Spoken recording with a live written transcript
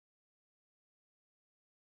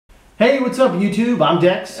Hey, what's up YouTube? I'm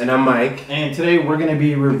Dex. And I'm Mike. And today we're going to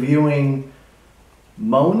be reviewing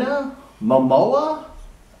Moana? Momoa?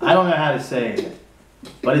 I don't know how to say it.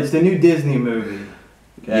 But it's the new Disney movie.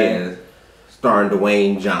 Okay? Yeah, starring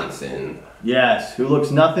Dwayne Johnson. Yes, who looks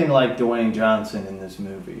nothing like Dwayne Johnson in this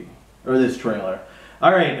movie. Or this trailer.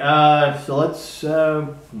 Alright, so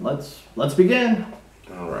let's begin.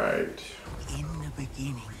 Alright. In the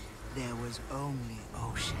beginning, there was only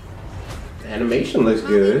ocean. The animation looks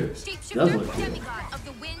good. Does look good. Demi-god of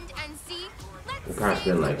the wind and sea. We probably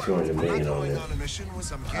spent like 200 million on it.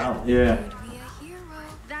 Oh, yeah. Be a hero.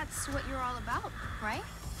 That's what you're all about, right?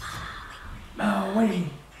 Maui.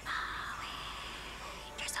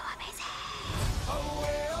 You're so amazing.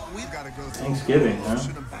 We've got to go through Thanksgiving, huh?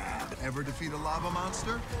 ocean of bad. Ever defeat a lava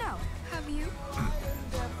monster? No, have you?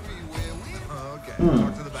 Okay.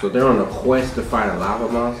 Talk to the back. So they're on a quest to fight a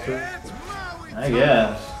lava monster? I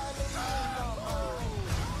guess.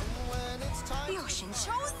 The ocean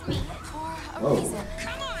chose me for a Whoa. reason.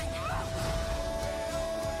 Come on!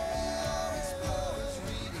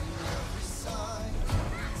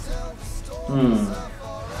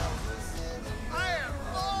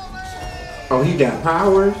 Oh, he got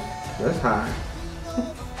powers? That's high.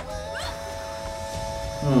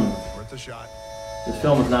 Worth a shot. This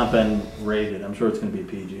film has not been rated. I'm sure it's going to be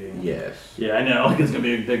PG. Yes. Yeah, I know. It's going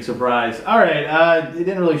to be a big surprise. All right. It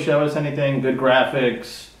didn't really show us anything. Good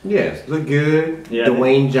graphics. Yes, look good. Yeah,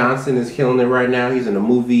 Dwayne Johnson is killing it right now. He's in a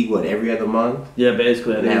movie, what, every other month? Yeah,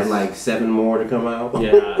 basically. And has like 7 more to come out.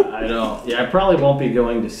 Yeah, I don't. Yeah, I probably won't be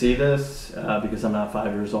going to see this because I'm not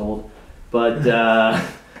 5 years old. But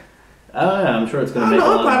I'm sure it's going to make a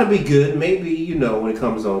It'll lot. probably be good. Maybe, you know, when it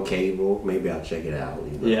comes on cable, maybe I'll check it out.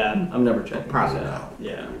 You know? Yeah, I'm never checking. Probably this out. not,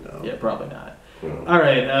 Yeah, you know. yeah, probably not. Mm. All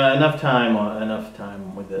right, enough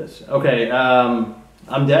time with this. Okay,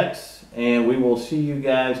 I'm Dex, and we will see you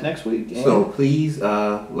guys next week. And So please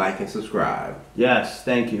like and subscribe. yes,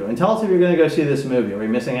 thank you. And tell us if you're going to go see this movie. Are we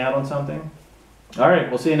missing out on something? All right,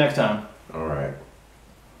 we'll see you next time.